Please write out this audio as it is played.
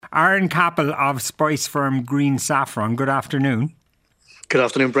Arun Kapil of spice firm Green Saffron. Good afternoon. Good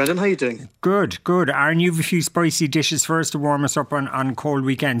afternoon, Brendan. How are you doing? Good, good. Aaron, you've a few spicy dishes for us to warm us up on cold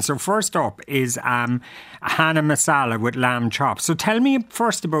weekends. So first up is Hana Masala with lamb chops. So tell me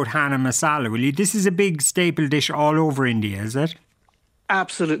first about Hana Masala, will you? This is a big staple dish all over India, is it?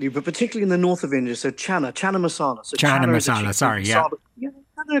 Absolutely, but particularly in the north of India. So chana masala. So Chana is a masala, chickpea. sorry, yeah.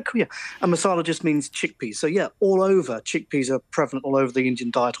 Masala, yeah. And masala just means chickpeas. So yeah, all over. Chickpeas are prevalent all over the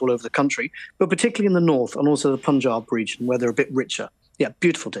Indian diet, all over the country, but particularly in the north and also the Punjab region where they're a bit richer. Yeah,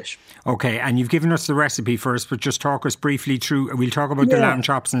 beautiful dish. Okay, and you've given us the recipe first, but just talk us briefly through. We'll talk about the lamb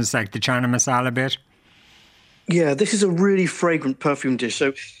chops in a sec, the chana masala bit. Yeah, this is a really fragrant perfume dish.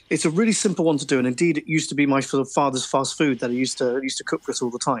 So it's a really simple one to do. And indeed, it used to be my sort of father's fast food that he used to cook for us all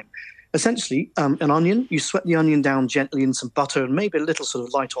the time. Essentially, an onion, you sweat the onion down gently in some butter and maybe a little sort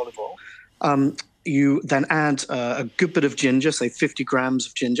of light olive oil. You then add a good bit of ginger, say 50 grams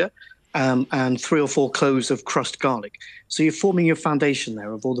of ginger, and 3 or 4 cloves of crushed garlic. So you're forming your foundation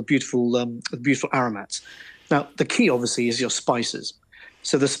there of all the beautiful aromats. Now, the key, obviously, is your spices.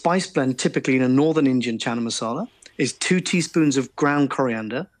 So the spice blend, typically in a northern Indian chana masala, is 2 teaspoons of ground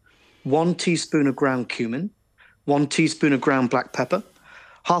coriander, 1 teaspoon of ground cumin, 1 teaspoon of ground black pepper,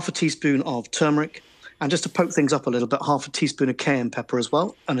 half a teaspoon of turmeric, and just to poke things up a little bit, half a teaspoon of cayenne pepper as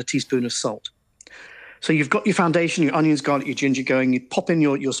well, and a teaspoon of salt. So you've got your foundation, your onions, garlic, your ginger going. You pop in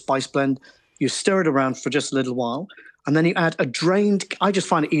your spice blend, you stir it around for just a little while, and then you add a drained. I just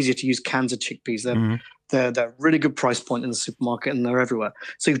find it easier to use cans of chickpeas. They're a really good price point in the supermarket, and they're everywhere.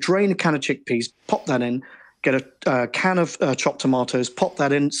 So you drain a can of chickpeas, pop that in, get a can of chopped tomatoes, pop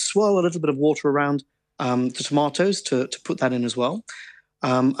that in, swirl a little bit of water around the tomatoes to put that in as well,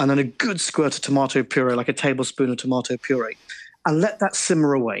 and then a good squirt of tomato puree, like a tablespoon of tomato puree, and let that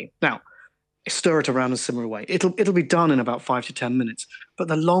simmer away. Now, stir it around and simmer away. It'll be done in about 5 to 10 minutes. But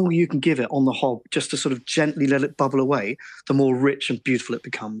the longer you can give it on the hob, just to sort of gently let it bubble away, the more rich and beautiful it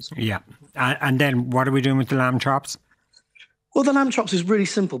becomes. Yeah. And then what are we doing with the lamb chops? Well, the lamb chops is really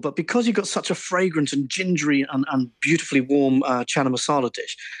simple, but because you've got such a fragrant and gingery and beautifully warm chana masala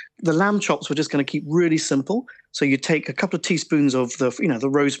dish, the lamb chops we're just going to keep really simple. So you take a couple of teaspoons of the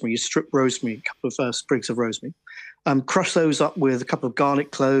rosemary, you strip rosemary, a couple of sprigs of rosemary, crush those up with a couple of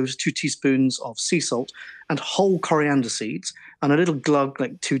garlic cloves, 2 teaspoons of sea salt, and whole coriander seeds, and a little glug,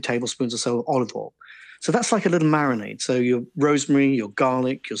 like 2 tablespoons or so of olive oil. So that's like a little marinade. So your rosemary, your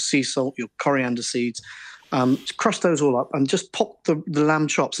garlic, your sea salt, your coriander seeds, crush those all up and just pop the lamb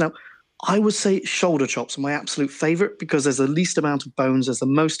chops. Now, I would say shoulder chops are my absolute favorite because there's the least amount of bones, there's the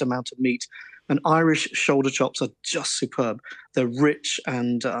most amount of meat, and Irish shoulder chops are just superb. They're rich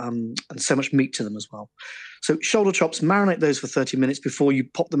and so much meat to them as well. So shoulder chops, marinate those for 30 minutes before you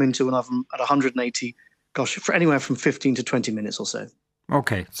pop them into an oven at 180, for anywhere from 15 to 20 minutes or so.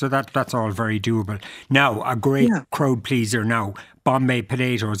 Okay, so that's all very doable. Now, a great crowd pleaser now, Bombay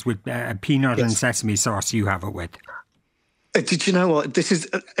potatoes with peanut and sesame sauce you have it with. Did you know what? This is,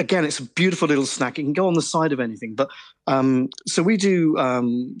 again, it's a beautiful little snack. It can go on the side of anything. But so we do,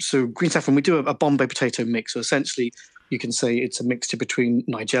 Green Saffron, we do a Bombay potato mix. So essentially, you can say it's a mixture between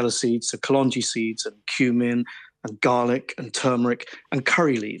nigella seeds, so kalonji seeds, and cumin, and garlic, and turmeric, and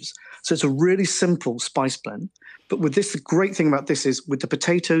curry leaves. So it's a really simple spice blend. But with this, the great thing about this is with the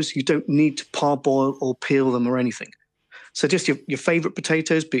potatoes, you don't need to parboil or peel them or anything. So just your favorite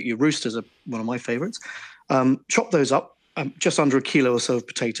potatoes, be it your roosters are one of my favorites, chop those up. Just under a kilo or so of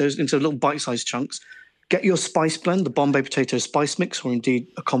potatoes into little bite-sized chunks. Get your spice blend, the Bombay potato spice mix, or indeed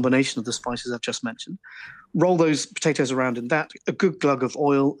a combination of the spices I've just mentioned. Roll those potatoes around in that, a good glug of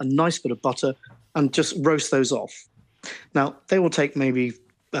oil, a nice bit of butter, and just roast those off. Now, they will take maybe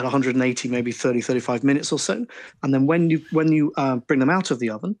at 180, maybe 30, 35 minutes or so. And then when you bring them out of the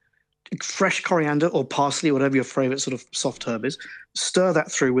oven, fresh coriander or parsley, whatever your favorite sort of soft herb is, stir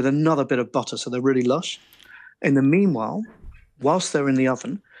that through with another bit of butter so they're really lush. In the meanwhile, whilst they're in the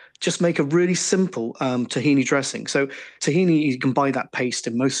oven, just make a really simple tahini dressing. So tahini, you can buy that paste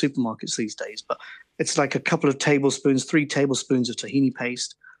in most supermarkets these days, but it's like a couple of tablespoons, 3 tablespoons of tahini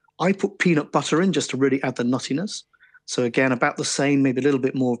paste. I put peanut butter in just to really add the nuttiness. So again, about the same, maybe a little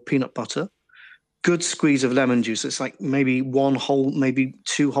bit more peanut butter. Good squeeze of lemon juice. It's like maybe 1 whole, maybe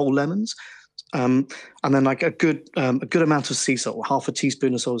 2 whole lemons. And then like a good amount of sea salt, half a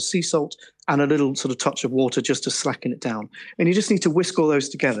teaspoon or so of sea salt, and a little sort of touch of water just to slacken it down. And you just need to whisk all those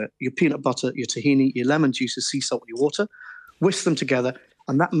together. Your peanut butter, your tahini, your lemon juice, your sea salt, your water. Whisk them together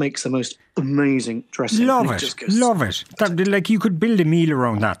and that makes the most amazing dressing. Love it. Love it. Like you could build a meal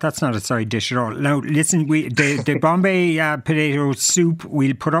around that. That's not a side dish at all. Now, listen, the Bombay potato soup,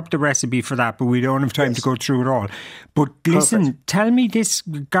 we'll put up the recipe for that, but we don't have time to go through it all. But listen, tell me this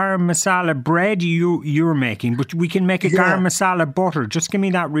garam masala bread you're making, but we can make a garam masala butter. Just give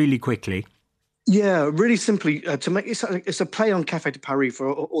me that really quickly. Yeah, really simply to make it's a play on Café de Paris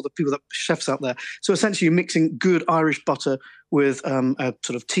for all the people, chefs out there. So essentially, you're mixing good Irish butter with a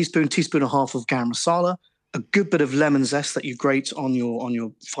sort of teaspoon and a half of garam masala, a good bit of lemon zest that you grate on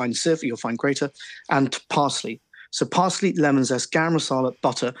your fine sieve, your fine grater, and parsley. So parsley, lemon zest, garam masala,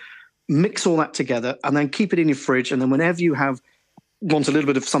 butter. Mix all that together, and then keep it in your fridge. And then whenever you want a little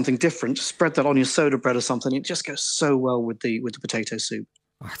bit of something different, spread that on your soda bread or something. It just goes so well with the potato soup.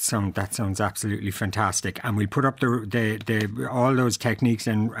 Oh, that sounds absolutely fantastic, and we'll put up the all those techniques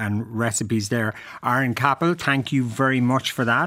and recipes there. Arun Kapil, thank you very much for that.